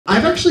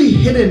actually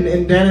hidden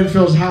in Dan and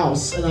Phil's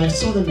house, and I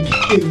saw them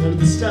kicking under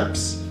the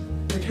steps,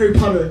 like Harry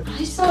Potter.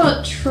 I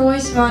saw Troy,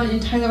 Svan,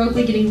 and Tyler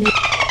Oakley getting naked.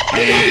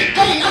 Hey,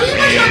 are you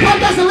watching our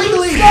podcast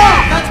illegally?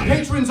 Stop! That's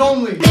patrons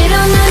only. They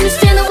don't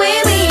understand the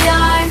way we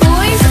are.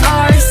 Boys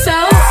are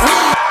so.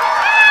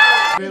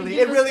 Really,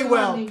 it really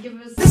will.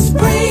 This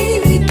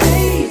rainy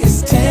day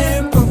is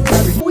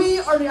temporary. We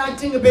are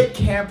acting a bit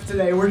camp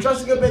today. We're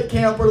dressing a bit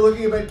camp. We're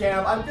looking a bit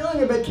camp. I'm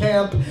feeling a bit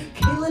camp.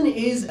 Kaylin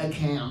is a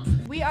camp.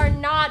 We are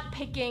not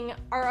picking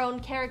our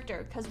own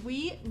character because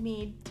we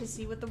need to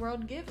see what the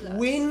world gives us.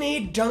 We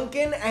need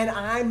Duncan, and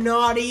I'm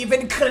not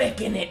even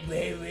clicking it,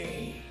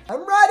 baby.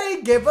 I'm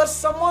ready. Give us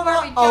someone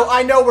else. Oh,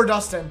 I know we're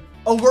Dustin.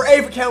 Oh, we're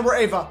Ava. Ken, we're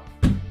Ava.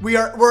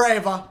 We're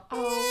Ava.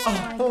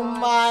 Oh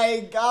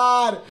my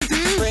god.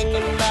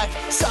 Bringing back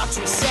socks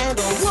with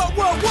sandals.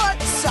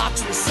 What?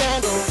 Socks with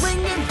sandals.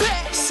 Bringing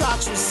back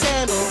socks with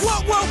sandals.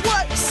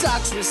 What?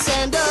 Socks with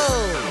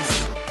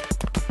sandals.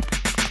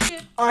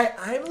 All right,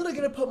 I'm literally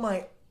gonna put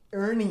my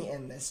Ernie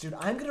in this, dude.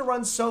 I'm gonna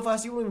run so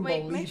fast you won't even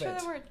believe it. Make sure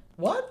that we're.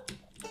 What?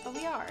 Oh,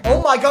 we are.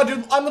 Oh my god,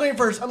 dude! I'm literally in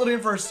first. I'm literally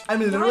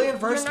in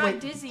first. You're not Wait,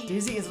 Dizzy.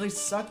 Dizzy is literally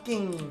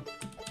sucking.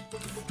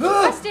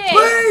 Dustin!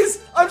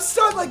 Please! I'm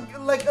stuck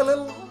like a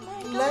little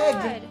Oh my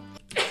leg.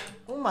 God.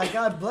 Oh my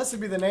god,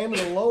 blessed be the name of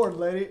the Lord,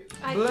 lady.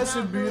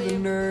 Blessed be the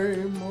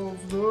name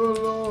of the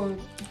Lord.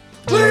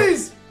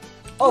 Please!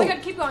 Oh my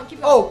god, keep going.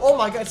 Oh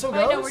my god, so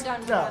I goes? know,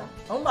 we're done.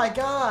 Oh my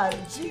god,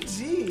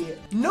 GG.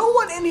 No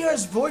one in here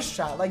has voice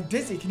chat, like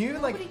Dizzy. Can you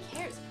even like... Nobody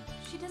cares.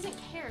 She doesn't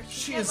care.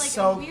 She has is like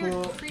so a weird,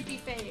 cool. creepy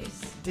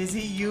face.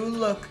 Dizzy, you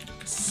look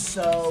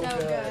so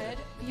good.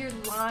 You're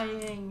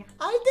lying.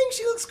 I think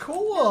she looks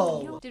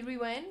cool. Did we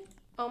win?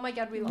 Oh my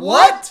god, we lost.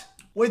 What?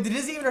 Wait, did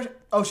Dizzy even...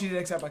 Oh, she did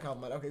accept my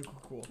compliment. Okay,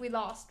 cool. We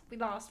lost,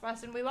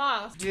 Weston, we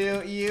lost.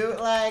 Do you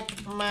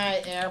like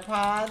my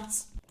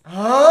AirPods?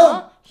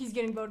 Huh? He's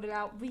getting voted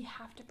out. We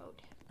have to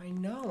vote him. I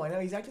know.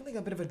 He's acting like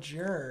a bit of a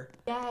jerk.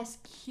 Yes,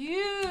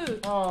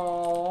 cute.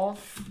 Oh.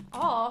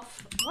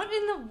 Off? What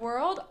in the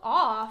world?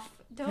 Off?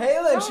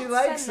 Kaylin, she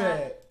likes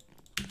it.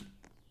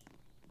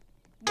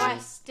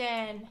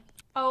 Weston.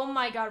 Oh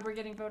my god, we're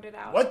getting voted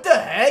out. What the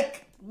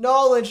heck?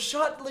 Nolan,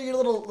 shut your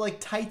little, like,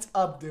 tights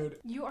up, dude.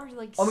 You are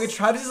like... Oh my god,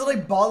 Travis is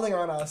literally balling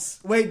on us.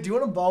 Wait, do you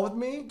want to ball with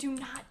me?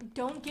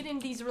 Don't get in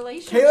these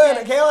relationships.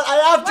 Kaylin,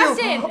 I have to.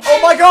 Weston. Oh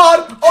my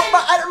god.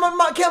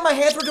 Oh my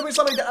hands were doing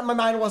something that my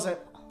mind wasn't.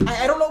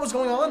 I don't know what's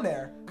going on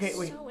there. Okay,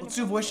 wait, let's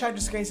do voice chat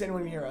just in case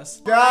anyone can hear us.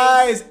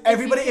 Guys,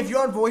 everybody, if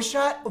you're on voice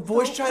chat,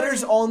 voice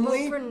chatters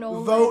only,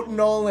 vote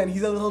Nolan.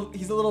 He's a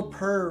little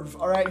perv,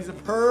 all right? He's a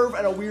perv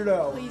and a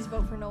weirdo. Please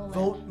vote for Nolan.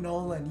 Vote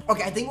Nolan.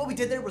 Okay, I think what we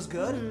did there was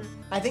good.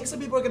 I think some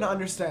people are gonna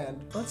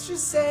understand. Let's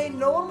just say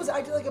no one was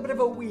acting like a bit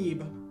of a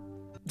weeb.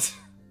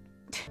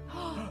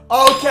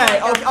 Okay,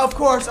 of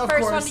course.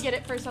 First one to get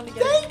it.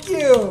 Thank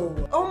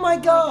you. Oh my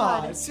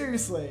god,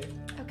 seriously.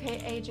 Okay,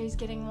 AJ's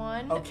getting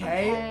one.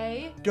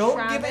 Okay. Don't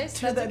Travis,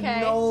 give it to the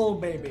Noel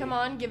baby. Come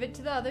on, give it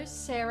to the others.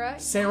 Sarah,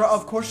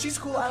 of course, she's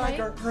cool. I like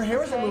her. Her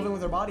hair isn't moving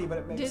with her body, but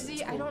it makes sense.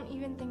 Dizzy, cool. I don't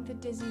even think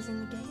that Dizzy's in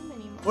the game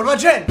anymore. What about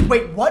Jen?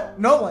 Wait, what?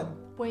 Nolan.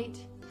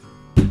 Wait.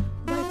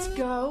 Let's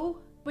go.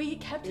 We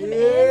kept him Ew.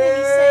 in and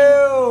he's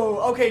saying...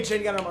 Okay,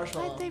 Jen got a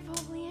marshmallow. Why'd they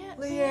vote Leanna?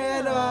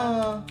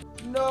 Leanna.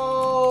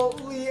 No,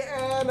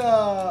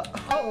 Leanna.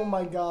 Oh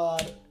my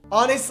god.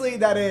 Honestly,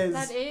 that is.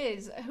 That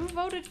is. Who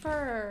voted for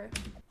her?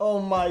 Oh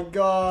my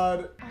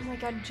god. Oh my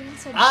god, Jen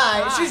said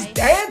she's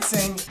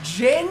dancing.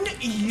 Jen,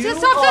 you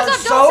stop, are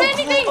so don't say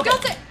anything. cool.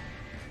 Don't say.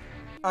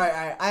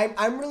 Alright,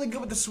 I'm really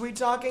good with the sweet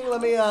talking.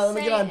 Let me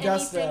get on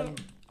Dustin.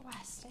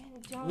 Weston,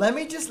 don't. Let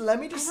me just. I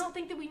don't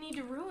think that we need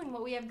to ruin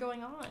what we have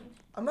going on.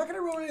 I'm not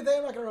gonna ruin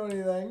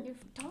anything.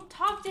 Don't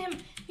talk to him.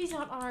 He's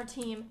not on our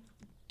team.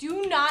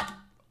 Do not.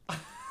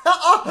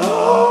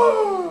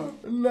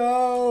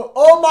 No.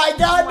 Oh my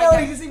god, no,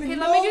 he doesn't even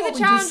know. Let me do what the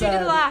we challenge. just You did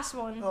said. the last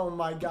one. Oh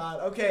my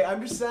god. Okay,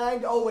 I'm just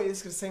saying. Oh wait,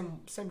 this is the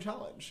same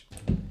challenge.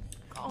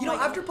 You know,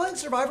 after playing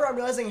Survivor, I'm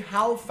realizing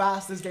how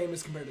fast this game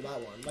is compared to that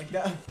one. Like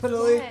that,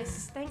 literally.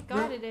 Yes, thank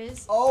God it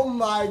is. Oh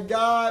my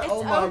god. It's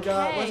oh my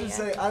god. okay. Let's just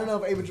say, I don't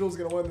know if Ava Jules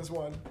is gonna win this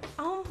one.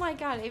 Oh my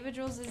god, Ava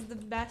Jules is the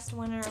best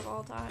winner of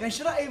all time. Guys,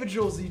 shout out Ava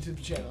Jules'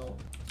 YouTube channel.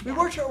 We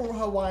watch her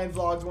Hawaiian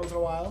vlogs once in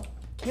a while.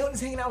 Kaylin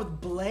is hanging out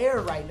with Blair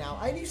right now.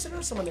 I used to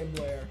know someone named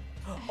Blair.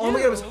 Oh my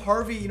god, it was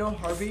Harvey. You know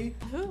Harvey?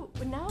 Who?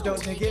 No. Don't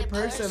take it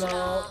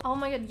personal. Oh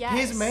my god, yes.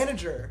 He's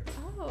manager.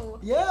 Oh.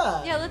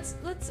 Yeah. Yeah,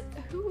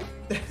 who?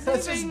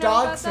 Let's just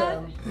dox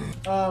him.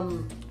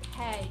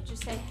 Hey,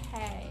 just say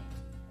hey.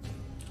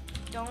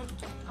 Don't.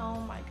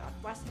 Oh my god,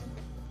 Weston.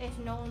 If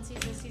no one sees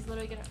this, he's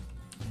literally gonna.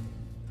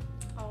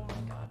 Oh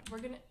my god, we're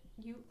gonna.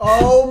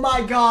 Oh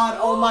my god.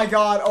 Oh my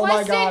god. Oh my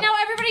Weston, god. now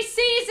everybody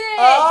sees it.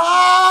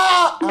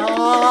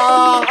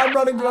 I'm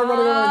running.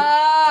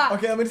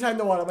 Okay, let me hide in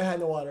the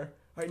water.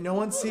 All right, no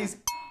one sees.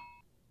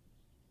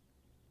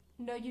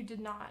 No, you did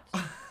not.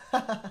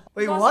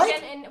 Wait, what?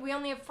 Again, and we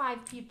only have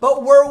 5 people.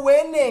 But we're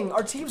winning.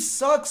 Our team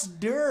sucks,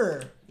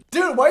 Dude,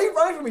 why are you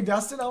running from me,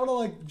 Dustin? I want to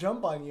like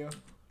jump on you.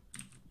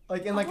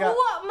 Like in like a.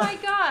 Oh my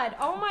god!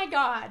 Oh my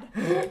god!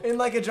 In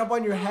like a jump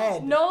on your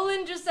head.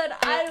 Nolan just said,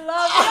 "I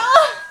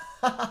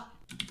love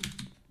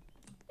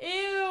you."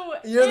 Ew.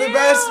 You're the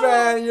best,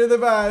 man. You're the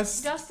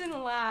best.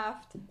 Dustin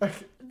laughed.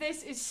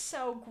 This is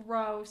so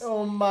gross.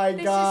 Oh my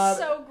god. This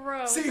is so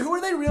gross. See, who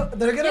are they real?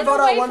 They're gonna Get vote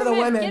away out one of the from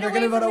him. women. Get They're away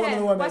gonna vote from out one of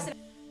the him. women. Weston.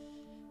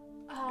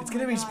 Oh It's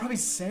gonna my be God. probably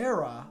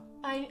Sarah.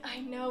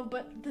 I know,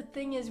 but the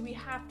thing is, we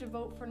have to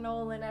vote for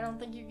Nolan. I don't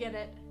think you get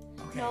it.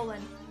 Okay.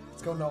 Nolan.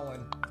 Let's go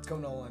Nolan. Let's go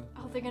Nolan.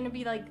 Oh, they're gonna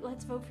be like,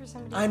 let's vote for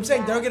somebody. I'm who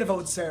saying they're left. gonna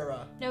vote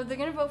Sarah. No, they're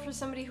gonna vote for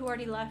somebody who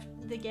already left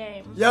the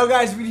game. Yo,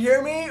 guys, if you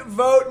hear me,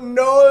 vote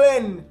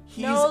Nolan.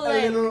 He's Nolan.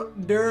 a little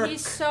dirk.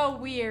 He's so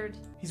weird.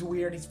 He's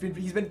weird. He's been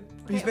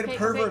Okay,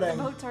 perverting.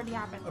 the vote's already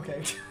happened.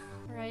 Okay.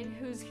 All right,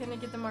 who's gonna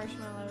get the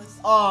marshmallows?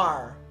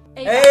 R.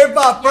 Ava.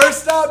 Ava,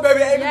 first up,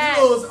 baby. Ava Yes.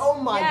 Jules. Oh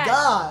my Yes.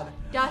 god.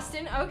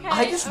 Dustin, okay.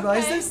 I just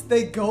realized okay. this.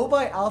 They go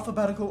by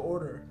alphabetical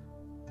order.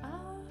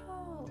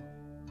 Oh.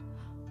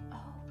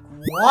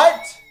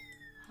 What?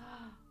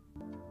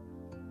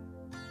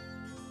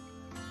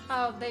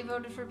 Oh, they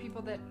voted for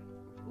people that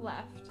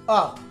left.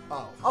 Oh.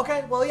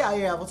 Okay. Well,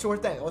 yeah. Let's do our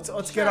thing. Let's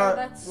Sure, get our.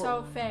 that's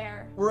so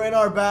fair. We're in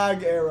our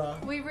bag era.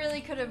 We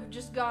really could have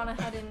just gone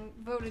ahead and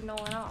voted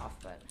Nolan off,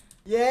 but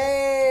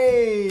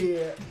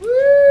Yay!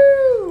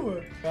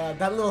 Woo! That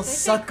little They say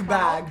suck clout?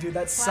 bag, dude.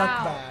 That suck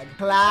Clout. bag.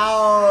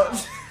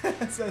 Clout.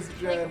 Says like,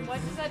 Jen. what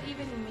does that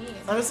even mean?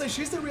 Honestly,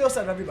 she's the real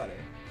side of everybody.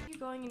 You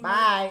going in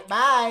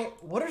Bye.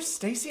 What are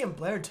Stacy and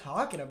Blair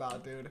talking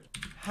about, dude?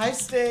 Hi,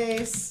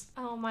 Stace.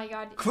 Oh my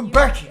god. Come you-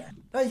 back here.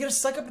 No, you gotta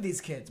suck up at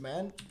these kids,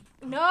 man.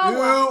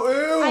 No.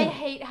 Ew. I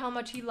hate how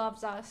much he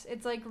loves us.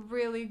 It's like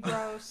really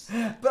gross.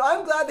 But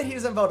I'm glad that he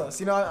doesn't vote us.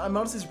 You know, I'm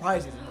honestly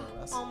surprised he doesn't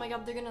vote us. Oh my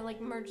god, they're gonna like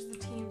merge the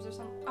teams or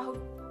something. Oh,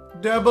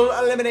 Double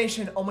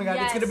elimination. Oh my god,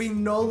 it's Yes. gonna be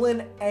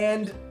Nolan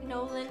and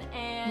Nolan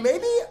and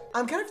maybe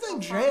I'm kind of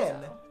feeling Jen.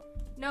 Alfonso.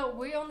 No,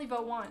 we only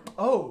vote one.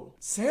 Oh,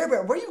 Sarah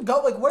Bear, where you go?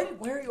 Like,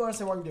 where are you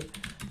honestly wanting to?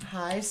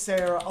 Hi,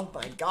 Sarah. Oh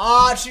my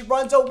god, she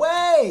runs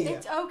away.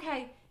 It's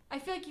okay. I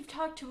feel like you've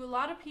talked to a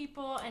lot of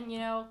people, and you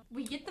know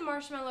we get the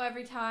marshmallow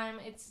every time.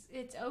 It's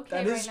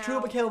okay That is right true,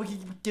 now. but Kayla, we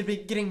could be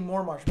getting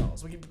more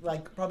marshmallows. We could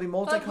like probably But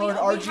multicolored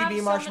we have RGB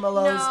so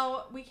marshmallows.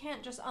 No, we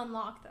can't just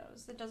unlock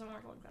those. It doesn't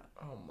work like that.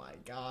 Oh my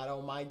god,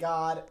 oh my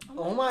god.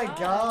 Oh Oh my my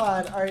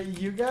god. Are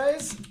you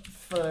guys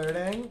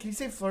flirting? Can you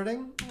say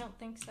flirting? I don't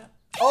think so.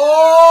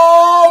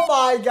 Oh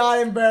my god,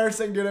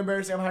 embarrassing, dude,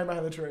 embarrassing. I'm hiding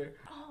behind the tree.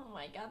 Oh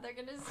my god, they're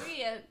gonna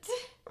see it.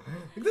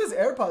 Look at those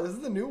AirPods, this is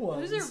the new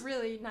ones. Those are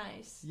really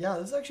nice. Yeah,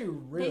 this is actually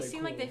really They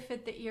seem like cool. they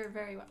fit the ear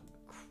very well.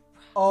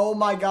 Oh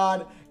my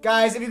god.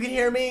 Guys, if you can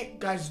hear me,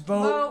 guys,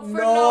 vote Vote for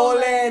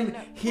Nolan. Nolan,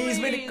 He's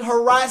been please.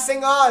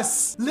 harassing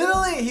us.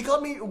 Literally, he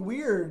called me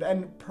weird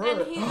and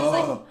And he was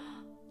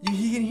like,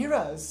 He can hear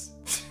us.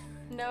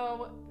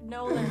 no,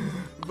 Nolan.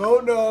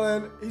 Vote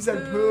Nolan. He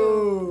said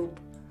poop.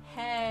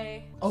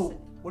 Hey. Oh,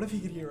 what if he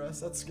could hear us?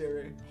 That's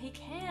scary. He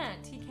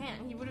can't. He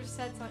can't. He would have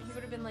said something. He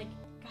would have been like,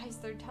 guys,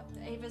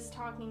 Ava's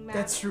talking mad.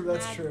 That's true,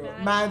 that's true.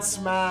 Mad Mad about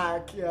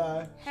smack, yeah.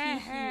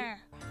 us.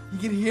 He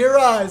can hear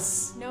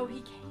us. No,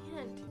 he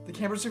can't. The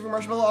camera super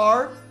marshmallow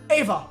are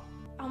Ava.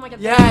 Oh my god.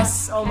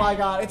 Yes. Oh Okay. my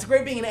god. It's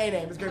great being an A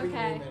name. It's great being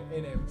Okay. an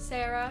A name.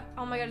 Sarah.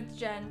 Oh my god, it's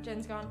Jen.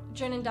 Jen's gone.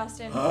 Jen and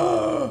Dustin.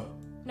 A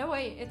No,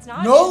 wait. It's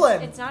not.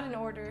 Nolan! It's not in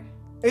order.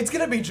 It's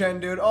gonna be Jen,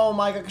 dude. Oh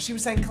my god, because she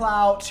was saying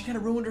clout. She kind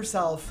of ruined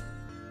herself.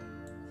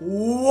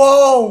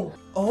 Whoa!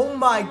 Oh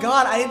my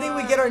god, I didn't think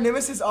we'd get our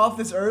nemesis off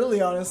this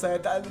early, honestly. I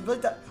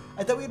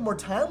thought we had more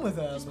time with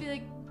him. Just be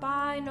like,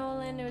 bye,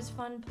 Nolan. It was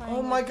fun playing.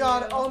 Oh my with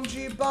god, you."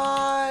 OMG,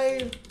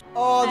 bye!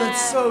 Oh, that's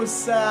so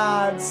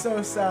sad,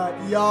 so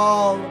sad.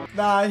 Y'all,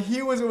 nah,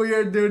 he was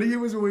weird, dude. He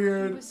was It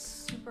weird. was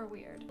super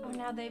weird. Oh,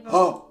 now they vote.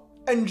 Oh,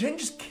 and Jen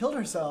just killed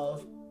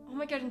herself. Oh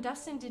my god, and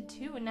Dustin did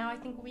too, and now I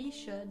think we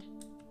should.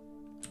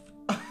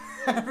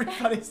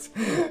 Everybody's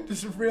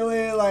just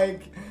really,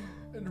 like,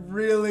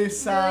 really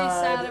sad.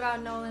 Really sad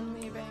about Nolan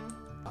leaving.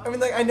 I mean,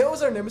 like, I know it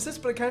was our nemesis,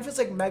 but it kind of feels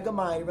like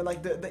Megamind when,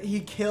 like, he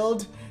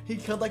killed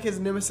like his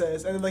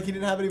nemesis, and then like he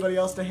didn't have anybody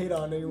else to hate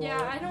on anymore.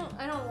 Yeah,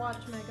 I don't watch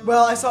Mega.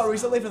 Well, I saw it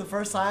recently for the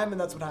first time, and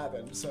that's what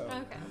happened. So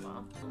Okay,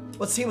 well.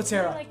 let's team with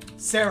Sarah. Like-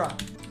 Sarah,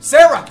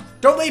 Sarah,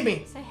 don't leave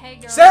me. Say hey,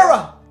 girl.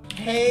 Sarah.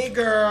 Hey,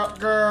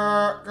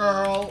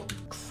 girl.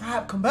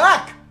 Crap, come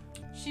back.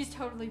 She's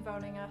totally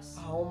voting us.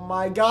 Oh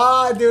my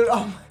god, dude.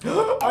 Oh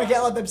my, I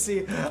can't let them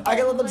see. I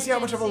can't let them see how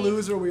much of a Nancy.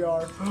 loser we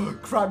are.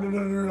 Crap,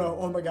 no.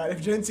 Oh my god.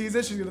 If Jen sees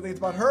this, she's gonna think it's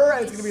about her,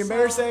 and it's gonna be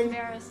embarrassing. So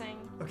embarrassing.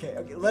 Okay,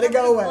 let it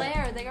go away.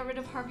 Blair. They got rid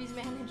of Harvey's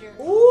manager.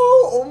 Ooh,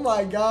 oh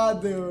my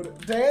god, dude.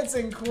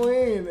 Dancing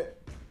queen.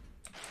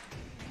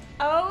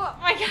 Oh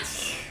my god.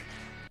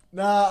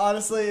 Nah,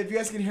 honestly, if you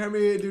guys can hear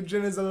me, dude,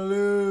 Jen is a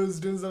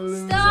loser. Jen's a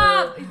loser.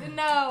 Stop!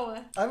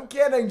 No. I'm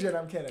kidding, Jen,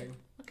 I'm kidding.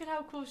 Look at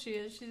how cool she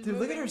is. She's Dude,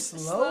 look at moving her slow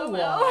slow-mo.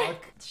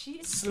 walk.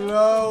 She's so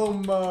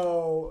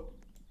Slow-mo.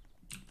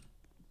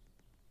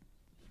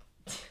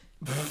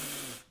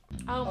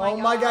 Oh Oh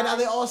my god, now gosh.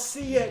 they all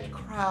see it.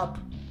 Crap.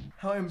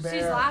 How embarrassing.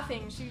 She's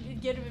laughing. She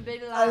did give a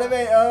big laugh.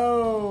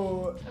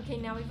 LMAO. Okay,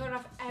 now we voted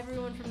off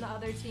everyone from the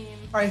other team.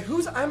 Alright,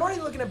 I'm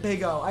already looking at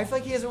Big O. I feel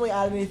like he hasn't really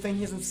added anything.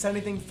 He hasn't said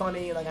anything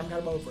funny. Like, I'm kind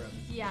of over him.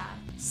 Yeah.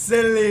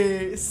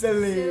 Silly.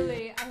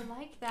 Silly. I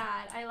like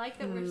that. I like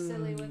that we're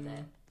silly with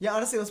it. Yeah,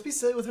 honestly, let's be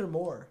silly with her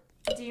more.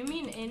 Do you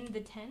mean in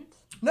the tent?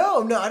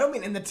 No, I don't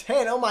mean in the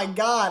tent. Oh my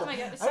god. Oh my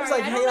god. I was Sorry,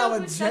 like I don't hanging know out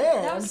who with said-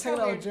 Jen. that I'm was just so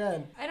hanging out weird. with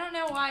Jen. I don't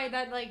know why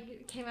that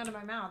like came out of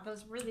my mouth. That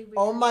was really weird.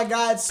 Oh my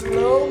god,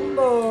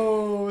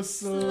 slow-mo.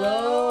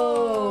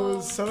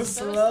 Slow. So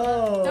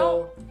slow.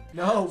 Don't.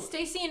 No.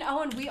 Stacy and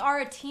Owen, we are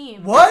a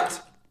team.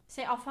 What?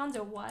 Say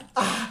Alfonso what?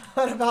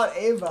 What about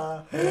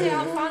Ava? Say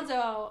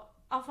Alfonso.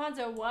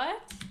 Alfonso what?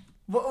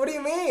 What do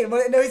you mean?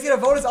 No, he's gonna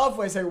vote us off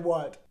when I say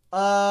what?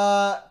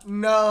 No.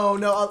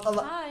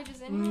 Hi,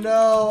 does anyone...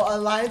 No,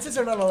 alliances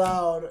are not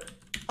allowed.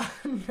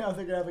 No,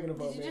 they're definitely gonna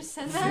vote Did you me. just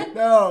send that?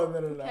 No.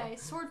 Okay,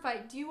 sword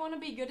fight. Do you want to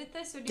be good at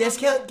this? Or do you Yes,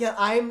 want to...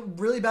 I'm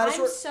really bad at I'm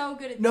sword. so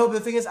good at this. No, but the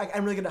thing is,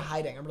 I'm really good at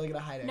hiding.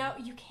 No,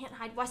 you can't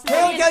hide. Weston,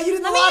 Hey, let me in. you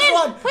did the Let me last in.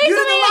 one. Please You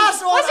let did me the in. last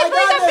one. Weston, I please,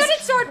 got I'm this. good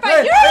at sword fight.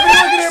 Hey, You don't everyone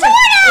have can your hear me.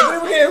 sword out.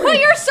 Everyone can hear me. Put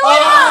your sword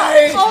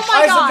out. Oh my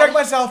I god. subject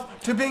myself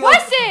to being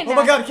Weston. Oh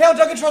my god, Kale,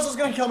 Duncan Trussell's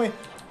gonna kill me.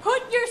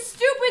 Put your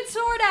stupid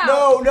sword out.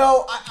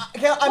 No,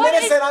 Kale, I'm What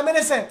innocent. is- I'm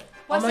innocent.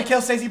 I'm gonna Weston,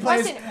 kill Stacey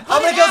Plays. Weston, I'm put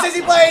gonna it kill out.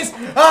 Stacey Plays.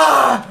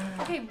 Ah!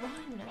 Okay,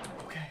 run.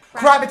 Okay.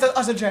 Crap, it's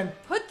us and Jen.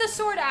 Put the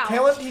sword out.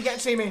 Kale, he can't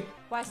see me.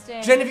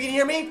 Weston. Jen, if you can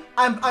hear me,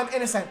 I'm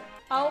innocent.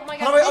 Oh my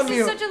How do I god, this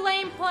is unmute? such a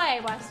lame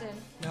play, Weston.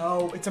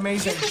 No, it's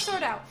amazing. Get the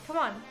sword out. Come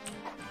on.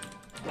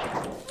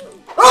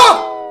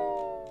 Ah!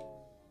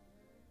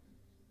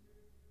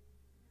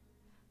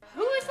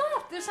 Who is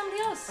left? There's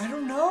somebody else. I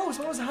don't know.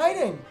 Someone was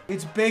hiding.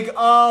 It's Big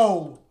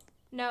O.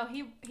 No,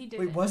 he did.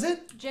 Wait, was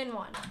it? Jin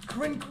won.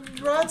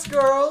 Congrats,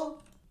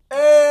 girl.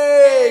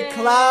 Hey, Hey.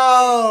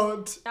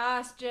 Clout.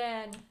 Yes,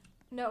 Jen.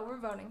 No, we're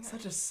voting her.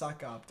 Such a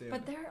suck up, dude.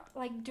 But they're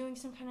like doing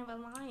some kind of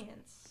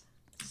alliance.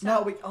 So,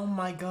 No, oh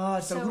my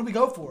god. So who do we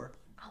go for?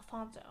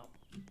 Alfonso.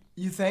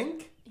 You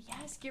think?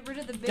 Yes, get rid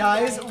of the big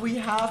Guys, guy. we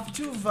have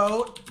to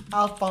vote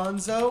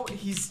Alfonso.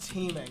 He's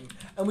teaming.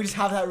 And we just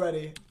have that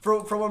ready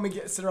for when we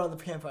sit around the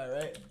campfire,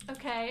 right?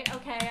 Okay, I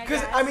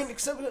Because, guess. I mean,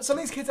 some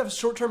of these kids have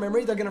short-term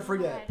memory. They're going to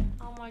forget.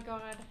 Oh my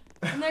god.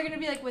 And they're gonna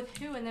be like, with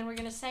who? And then we're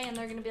gonna say, and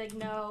they're gonna be like,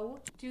 no.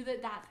 Do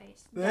that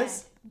face.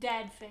 This?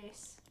 Dead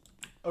face.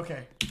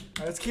 Okay. All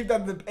right, let's keep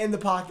that in the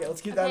pocket. Let's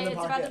keep that in the it's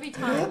pocket. about to be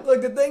time.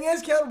 Look, the thing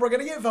is, Kel, we're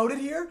going to get voted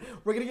here.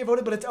 We're going to get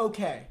voted, but it's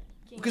okay.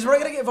 Because we're not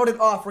going to get voted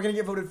off. We're going to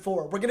get voted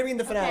for. We're going to be in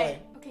the finale.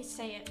 Okay,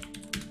 say it.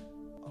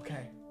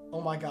 Okay.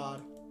 Oh my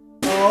god.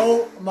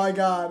 Oh my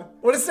god.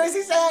 What is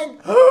Stacey saying?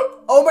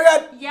 Oh my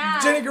god. Yeah.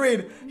 Jen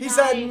agreed. He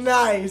said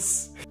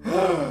nice.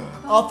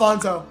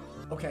 Alfonso.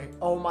 Okay.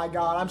 Oh my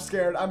god. I'm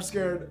scared.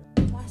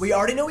 We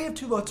already know we have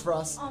 2 votes for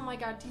us. Oh my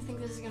god, do you think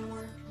this is gonna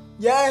work?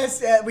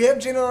 Yes. We have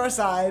Jen on our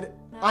side.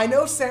 No. I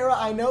know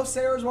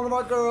Sarah's one of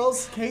our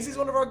girls. Casey's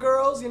one of our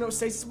girls. You know,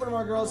 Stacey's one of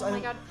our girls. Oh my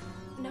god.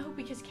 No,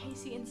 because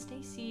Casey and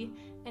Stacy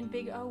and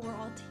Big O were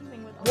all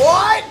teaming with us.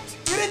 What?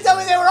 You didn't tell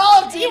me they were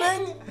all teaming.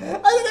 I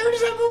thought they were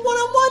just having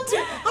one-on-one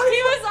team.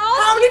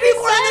 How many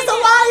people are in this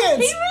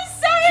alliance? He was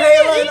saying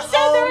Kaylin, it. He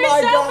said there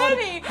were so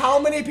many. How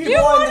many people You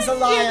are in wanted this to do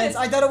alliance? this.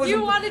 I thought it was.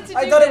 You wanted to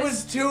I do thought it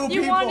this. was 2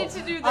 people. You wanted to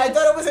do I this.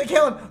 thought it was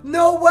Kaylin.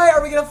 No way.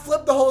 Are we gonna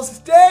flip the whole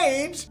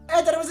stage?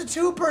 I thought it was a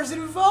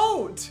 2-person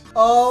vote.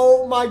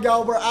 Oh my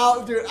god, we're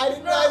out, dude. I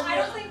didn't. No, I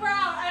don't think we're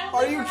out.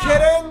 Are you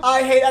kidding?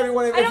 I hate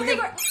everyone. I don't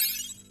think we're.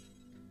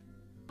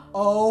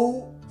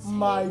 Oh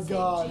my Say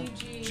god.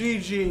 GG.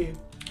 GG.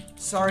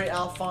 Sorry,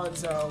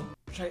 Alfonso.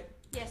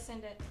 Yes,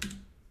 send it.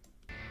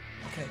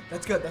 Okay,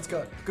 that's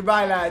good.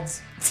 Goodbye,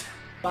 lads.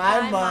 Bye,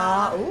 Bye,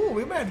 Ma. Ma. Ooh,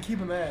 we might have to keep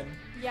him in.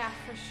 Yeah,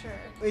 for sure.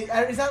 Wait,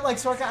 is that like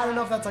sarcasm? I don't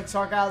know if that's like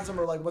sarcasm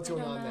or like what's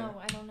going on there.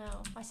 I don't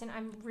know. Listen,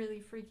 I'm really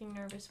freaking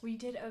nervous. We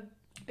did a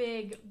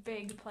big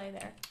play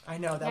there. I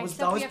know that Next was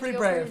up, we have pretty to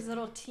go for brave. his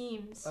little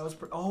teams. That was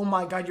oh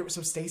my god,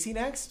 so Stacy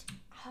next?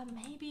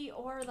 Maybe,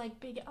 or like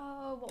Big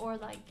O, or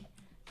like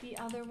the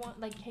other one,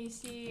 like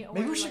Casey. Or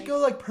Maybe we should go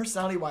like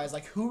personality wise,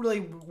 like who really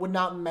would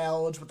not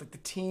meld with like the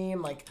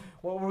team, like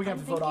what were we gonna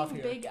have to vote off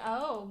here? Big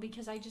O,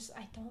 because I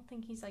don't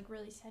think he's like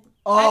really said.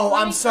 Oh,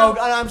 I'm so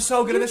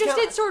good at this. You just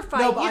did sword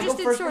fight. No, but You I just go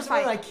did first sword person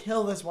fight. and I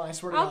kill this one. I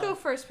swear to I'll God. go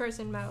first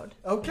person mode.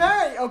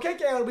 Okay,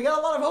 Kaylin, we got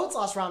a lot of votes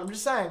last round. I'm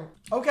just saying.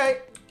 Okay,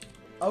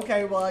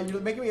 well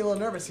you're making me a little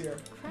nervous here.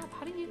 Crap,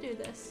 how do you do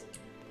this?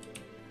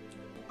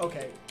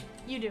 Okay.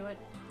 You do it.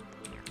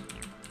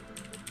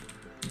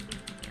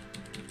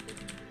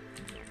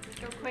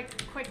 Go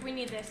quick, we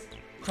need this.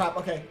 Crap,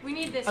 okay. We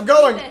need this. I'm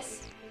going. We need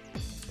this.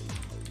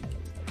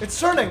 It's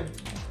turning.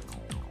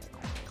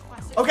 Watch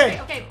it.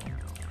 Okay. Okay.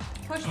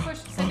 Push,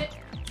 send it.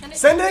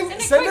 Send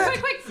it.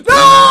 Quick.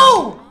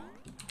 No!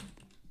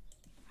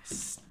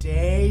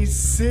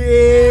 Stacy!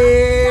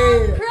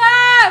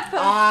 Crap!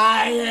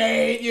 I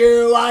hate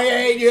you.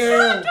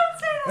 Don't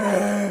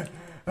say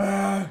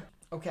that.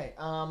 Okay,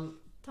 Don't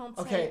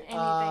say okay,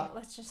 anything.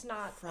 Let's just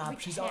not. crap.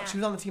 She can't.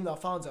 was on the team with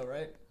Alfonso,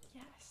 right?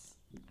 Yes.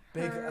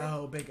 Big Her-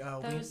 O, Big O.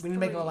 We those need to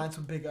make an three. alliance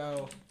with Big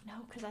O. No,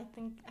 because I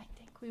think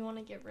We want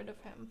to get rid of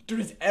him. Dude,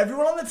 is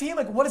everyone on the team?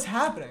 Like, what is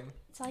happening?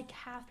 It's like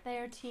half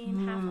their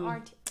team, half our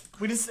team.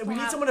 We need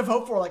someone to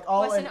vote for. Like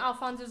all. Weston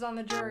Alfonso's on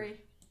the jury.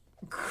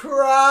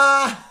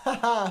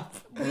 Crap.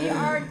 We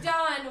are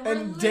done. We're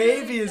And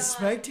Davey is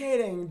done.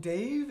 spectating.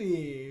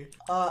 Davey.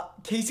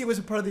 Casey was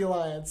a part of the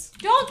alliance.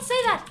 Don't say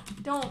that.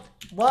 Don't.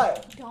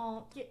 What?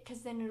 Don't.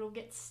 Because then it'll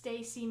get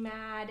Stacy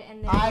mad,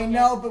 and then I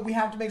know, but we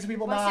have to make some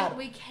people Weston, mad.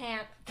 we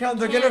can't. Count,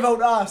 they're We gonna can't.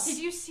 vote us. Did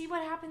you see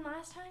what happened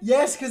last time?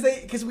 Yes,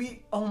 because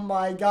we. Oh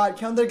my God,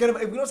 Count, they're gonna.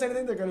 If we don't say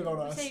anything, they're gonna vote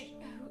us. Say,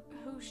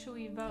 who should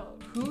we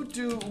vote? Who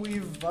do we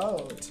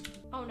vote?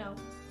 Oh no.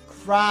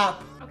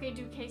 Crap. Okay,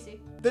 do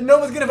Casey. Then no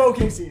one's gonna vote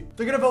Casey.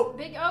 They're gonna vote.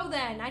 Big O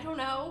then. I don't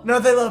know. No,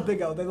 they love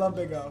Big O. They love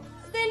Big O.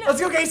 Then Let's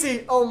go,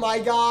 Casey. Oh my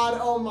God.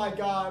 Oh my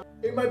God.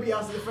 It might be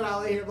us in the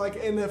finale here, like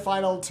in the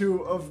final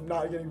 2 of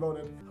not getting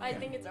voted. I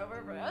think it's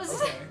over for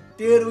us. Okay.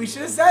 Dude, we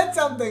should have said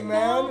something,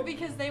 man. No,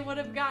 because they would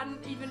have gotten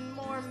even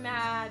more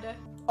mad.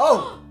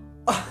 Oh.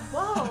 Whoa.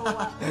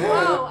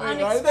 Whoa.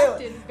 Wait,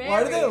 Unexpected.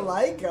 why do they Very.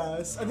 like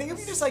us? I think if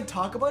you just like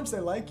talk a bunch, they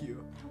like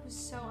you. That was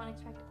so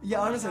unexpected. Yeah,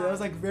 Oh my honestly, God. that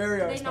was like very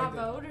Did they not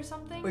unexpected. vote or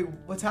something? Wait,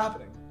 what's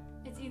happening?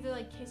 It's either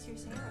like Casey or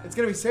Sarah. It's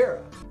gonna be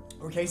Sarah.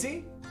 Or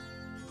Casey?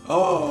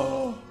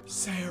 Oh,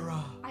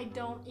 Sarah. I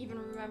don't even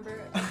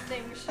remember a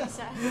thing she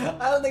said.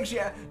 I don't think she.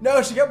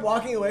 No, she kept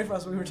walking away from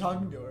us when we were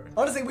talking to her.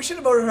 Honestly, we should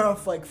have voted her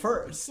off like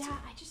first. Yeah,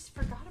 I just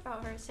forgot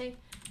about her. Say,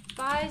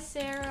 bye,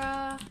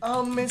 Sarah.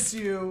 I'll miss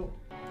you.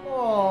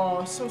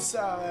 Oh, so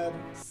sad.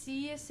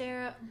 See ya,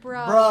 Sarah.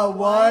 Bruh. Bro,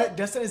 what?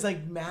 Dustin is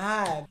like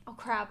mad. Oh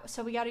crap.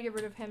 So we gotta get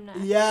rid of him now.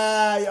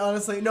 Yeah,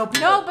 honestly, no.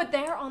 No, but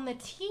they're on the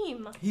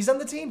team. He's on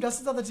the team.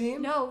 Dustin's on the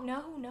team. No.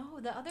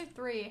 The other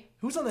 3.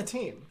 Who's on the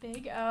team?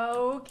 Big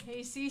O,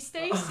 Casey,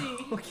 Stacy.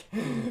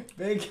 Okay.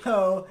 Big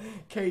O,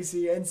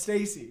 Casey, and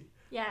Stacy.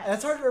 Yes.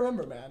 That's hard to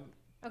remember, man.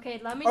 Okay,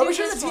 let me Are do we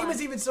sure the this team one.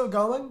 is even still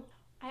going?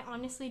 I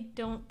honestly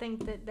don't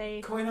think that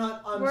they. Coin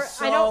hunt. I'm We're-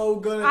 so I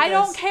don't- good at I this.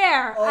 don't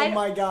care. Oh I-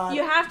 my God.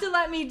 You have to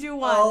let me do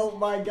one. Oh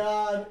my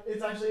God.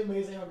 It's actually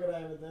amazing how good I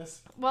am at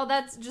this. Well,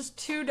 that's just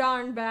too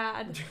darn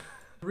bad. Here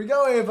we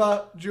go,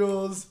 Ava.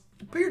 Jules.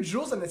 Put your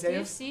jewels in this, Do you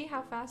Ava. see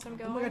how fast I'm Oh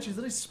going? my God, she's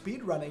literally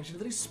speed running. She's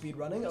literally speed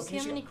running. You Okay, see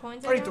how she- many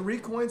coins I Already got? 3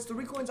 coins.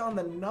 3 coins on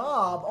the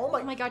knob. Oh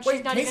my God, Wait,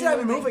 she's not Casey's even not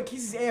even moving. moving.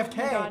 Casey's AFK.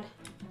 Oh my God.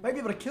 Might be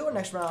able to kill her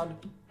next round.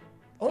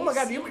 Oh Do my you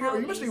God, see you how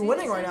must be easy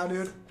winning this right now,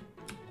 is? dude.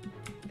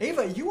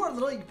 Ava, you are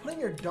literally putting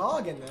your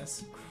dog in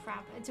this.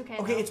 Crap. It's okay.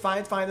 Okay, though. it's fine.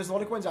 It's fine. There's a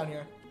lot of coins down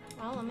here.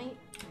 Well, let me.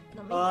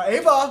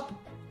 Ava.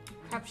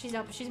 Crap. She's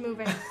up. She's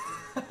moving.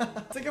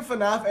 It's like a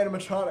FNAF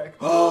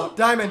animatronic.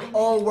 Diamond.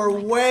 Oh, we're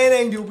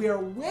winning, dude. We are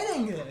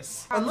winning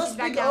this. Alright, Unless she's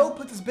back Big down. O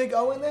put this Big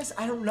O in this,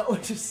 I don't know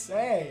what to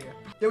say.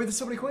 Yeah, wait, there's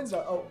so many coins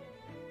down. Oh,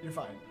 you're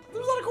fine.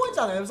 There's a lot of coins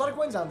down there. There's a lot of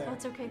coins down there. Oh,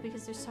 it's okay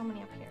because there's so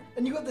many up here.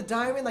 And you have the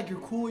diamond, like you're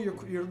cool, you're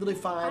literally I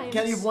fine. am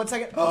Can you have s- 1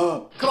 second?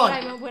 Oh, come on.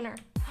 I'm a winner.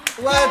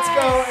 Let's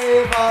go,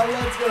 Ava.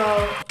 Let's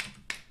go.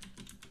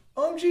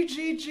 OMG,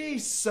 GG.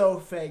 So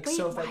fake, Wait,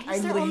 so why fake. is there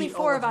literally only hate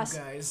 4 all of you us?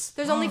 guys.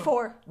 There's only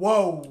 4.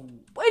 Whoa.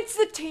 It's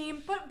the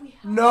team, but we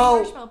have No.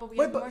 the marshmallow. But we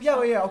have the yeah,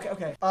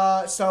 marshmallow.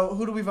 okay. So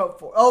who do we vote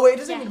for? Oh wait, it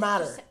doesn't even Yes,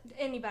 matter. just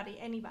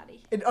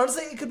anybody. It,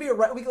 honestly, it could be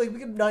we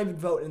could not even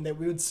vote and then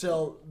we would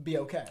still be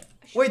okay.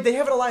 Wait, they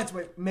have an alliance.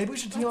 Wait, maybe we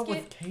should team Let's up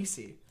get- with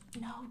Casey.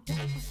 No. Don't.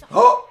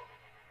 Oh.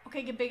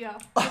 Okay, get Big O.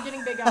 You're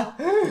getting Big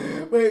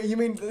O. Wait, you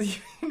mean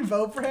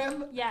vote for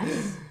him?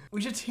 Yes.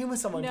 We should team with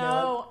someone.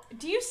 No.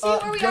 Do you see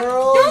where we girls.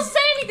 are? Don't say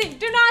anything.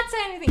 Do not say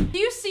anything. Do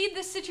you see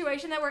this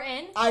situation that we're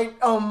in?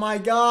 Oh my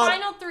God.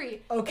 Final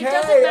 3. Okay. It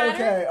doesn't matter.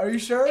 Okay. Are you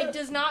sure? It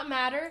does not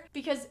matter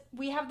because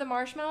we have the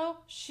marshmallow.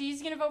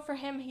 She's gonna vote for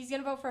him. He's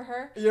gonna vote for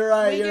her. You're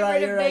right. We You're get right.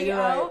 rid You're of right. Big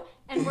You're O, right.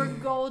 and we're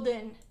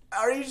golden.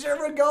 Are you sure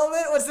we're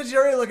golden? What's the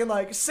jury looking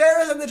like?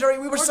 Sarah's in the jury.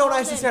 We were We're so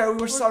nice to golden. Sarah. We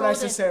were We're so nice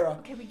to golden. Sarah.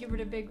 Okay, we get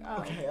rid of Big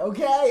O.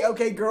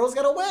 Okay. Girls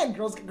gotta win.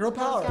 Girl Girls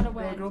power. gotta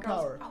win. Girl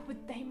power. Oh,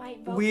 but they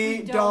might vote.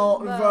 We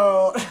don't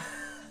vote.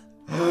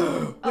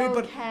 Wait,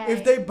 but Okay.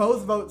 if they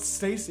both vote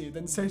Stacy,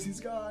 then Stacy's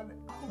gone.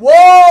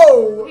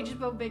 Whoa! We just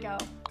vote Big O.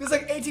 There's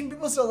like 18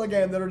 people still in the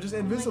game that are just Oh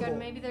my invisible. God,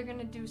 maybe they're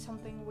gonna do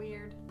something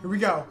weird. Here we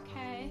go.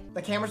 Okay.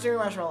 The camera's doing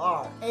marshmallow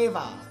are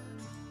Ava.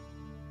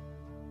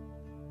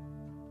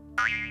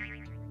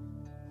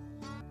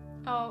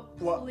 Oh,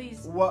 What?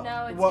 please. What?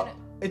 No, it's what? gonna.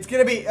 It's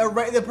gonna be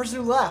the person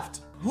who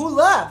left. Who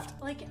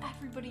left? Like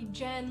everybody.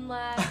 Jen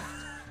left.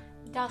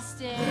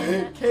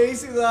 Dustin.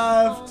 Casey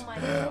left. Oh my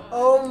God.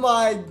 Oh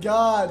my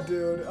God,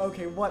 dude.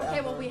 Okay, whatever.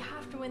 Okay, well we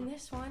have to win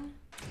this one.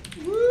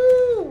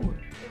 Woo!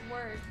 It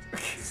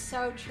worked.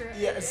 So true.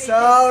 Yeah, It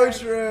so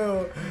did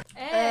work. true.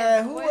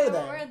 Who were were they?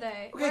 Where are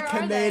they? Okay, Where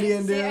Canadian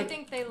are they? See, I dude.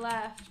 think they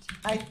left.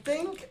 I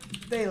think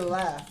they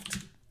left.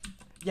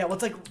 Yeah, well,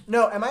 it's like,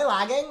 no, am I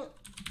lagging?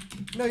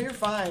 No, you're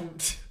fine.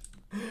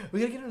 We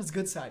gotta get on his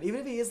good side.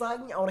 Even if he is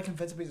lagging, I wanna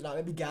convince him he's not.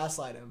 Maybe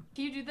gaslight him.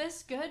 Do you do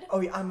this? Good? Oh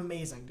yeah, I'm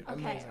amazing, dude. I'm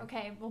Okay, amazing.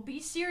 okay. Well, be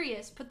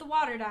serious. Put the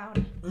water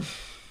down.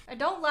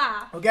 Don't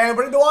laugh. Okay, I'm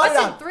putting the water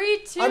Listen, down.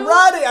 3, 2, I'm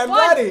ready, I'm 1,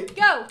 ready.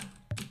 Go.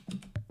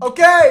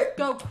 Okay.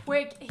 Go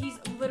quick. He's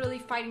literally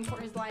fighting for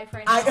his life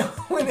right now.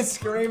 Owen is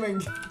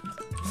screaming.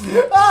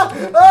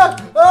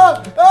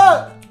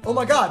 Oh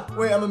my god.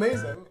 Wait, I'm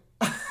amazing.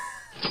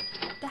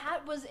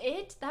 That was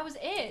it? That was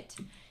it.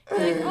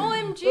 Like,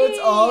 OMG. That's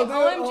all, dude?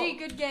 OMG,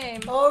 good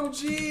game.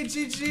 OMG,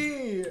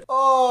 GG.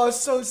 Oh,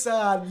 so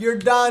sad. You're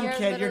done,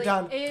 kid. You're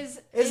done.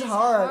 It's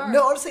hard.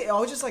 No, honestly, it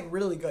was just like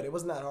really good. It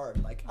wasn't that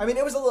hard. Like, I mean,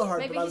 it was a little hard.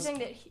 Maybe but he's saying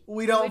that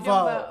we don't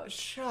vote.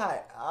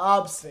 Shut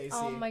up, Stacy.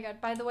 Oh my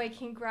god. By the way,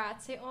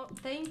 congrats. Say, oh,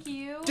 thank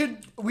you. Dude,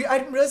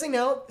 I'm realizing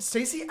now,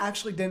 Stacy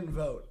actually didn't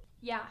vote.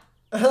 Yeah.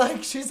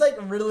 Like, she's like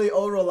really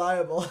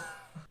unreliable.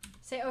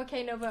 Say,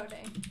 okay, no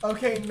voting.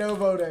 Okay, no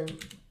voting.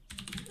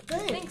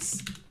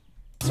 Thanks.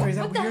 Sorry, is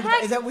that What the weird?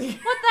 heck? Is that weird?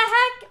 What the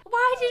heck?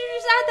 Why did you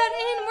just add that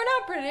in? We're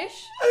not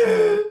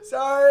British.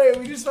 Sorry,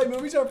 we just like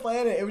movies our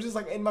planet. It was just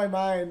like in my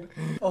mind.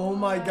 Oh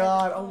my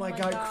god. Oh my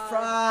god.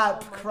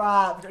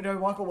 Crap. Do I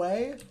walk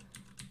away? I don't know.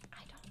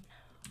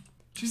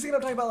 She's thinking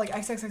I'm talking about like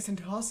XXX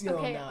Tentacion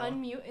Okay, now.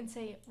 unmute and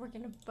say we're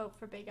gonna vote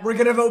for Big O. We're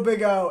gonna vote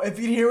Big O. If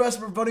you hear us,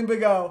 we're voting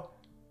Big O.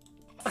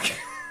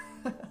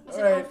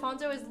 Listen, Right.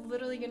 Alfonso is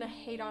literally gonna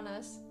hate on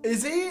us.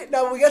 Is he?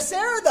 No, we got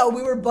Sarah though.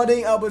 We were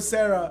budding up with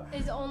Sarah.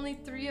 There's only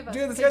 3 of us.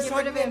 Dude, this Okay, guy's get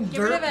rid talking of him. in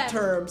Get rid of derp him.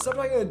 terms. Stop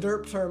talking in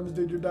derp terms,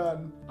 dude. You're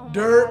done. Oh my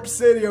Derp God.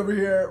 City over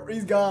here.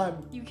 He's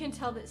gone. You can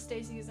tell that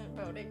Stacy isn't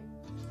voting.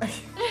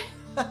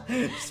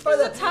 Just by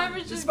the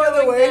timer's just just by the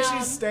going way down.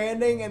 she's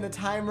standing and the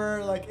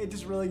timer, like it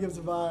just really gives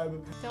a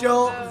vibe. Don't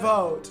Don't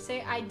vote.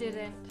 Say I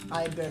didn't.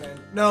 I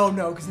didn't. No,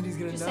 because then he's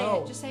gonna Just know.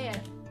 say it. Just say it.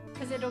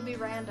 Because it'll be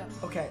random.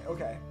 Okay.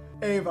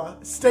 Ava,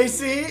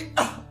 Stacy.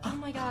 Oh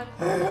my god.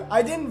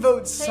 I didn't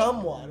vote Say-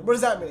 someone. What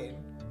does that mean?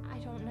 I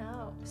don't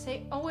know.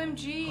 Say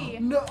OMG.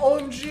 No,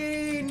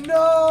 OMG,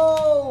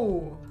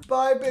 no.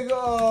 Bye, Big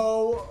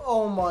O.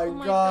 Oh my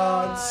my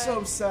god, God.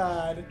 so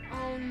sad.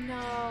 Oh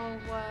no.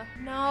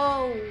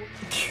 No.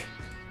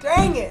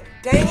 Dang it.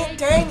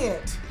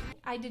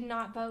 I did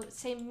not vote.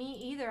 Say me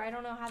either. I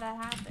don't know how that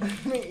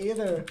happened. Me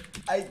either.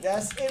 I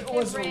guess it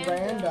was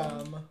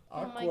random. Oh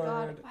Awkward. my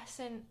god.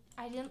 Listen,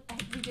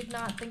 we did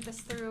not think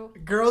this through.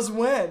 Girls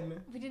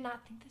win. We did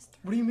not think this through.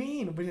 What do you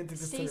mean? We didn't think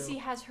this Stacy through.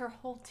 has her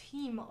whole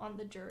team on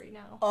the jury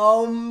now.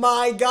 Oh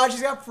my god,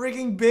 she's got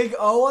freaking Big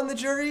O on the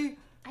jury?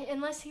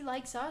 Unless he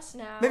likes us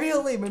now. Maybe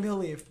he'll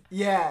leave.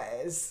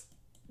 Yes.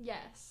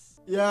 Yes.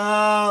 Yo.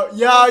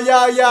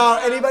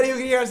 Anybody who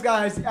can hear us,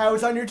 guys, I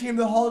was on your team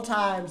the whole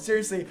time.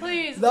 Seriously.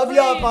 Please. Love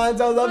you,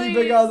 Alfonso. Love you,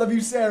 Big please. O. Love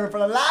you, Sarah, for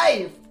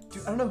life.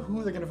 Dude, I don't know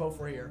who they're gonna vote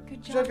for here.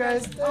 Good job,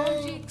 guys.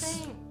 OMG, Thanks.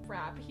 thank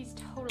Rap. He's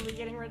totally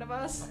getting rid of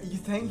us. You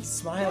think he's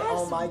smiling? Yes.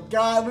 Oh my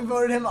god, we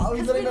voted him off.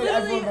 We Because we literally made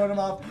everyone literally vote him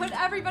off.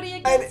 put everybody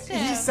And against he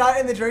him. sat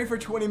in the jury for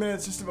 20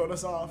 minutes just to vote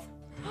us off.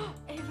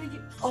 Ava,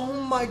 Oh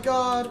my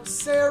god,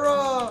 Sarah.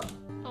 oh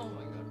my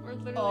god, we're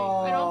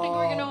literally. I don't think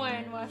we're gonna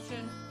win,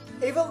 Weston.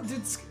 Ava,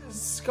 dude,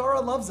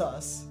 Scara loves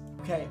us.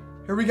 Okay,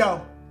 here we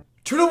go.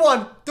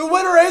 2-1. The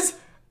winner is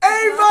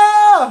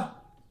Ava!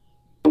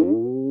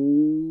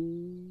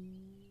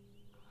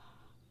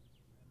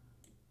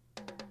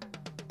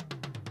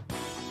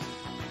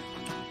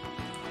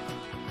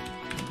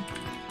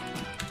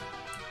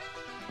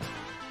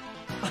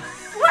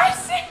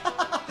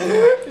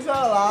 Is that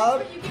allowed?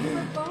 But you gave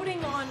for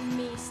voting on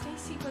me.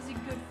 Stacy was a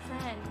good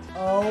friend.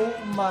 Oh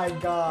my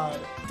god.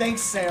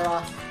 Thanks,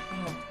 Sarah.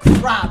 Oh,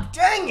 crap.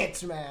 Dang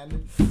it,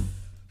 man.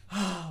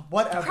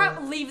 Whatever.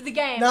 Crap, leave the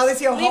game. Now they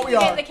see how leave hot we the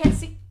are. game. They can't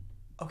see.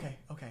 Okay.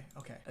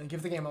 And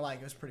give the game a like.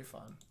 It was pretty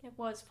fun. It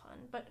was fun,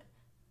 but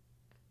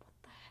what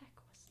the heck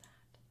was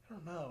that? I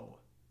don't know.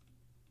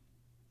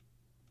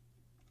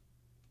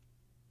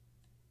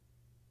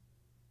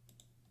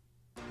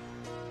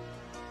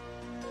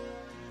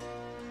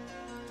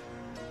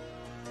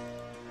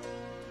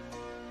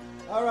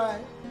 All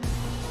right.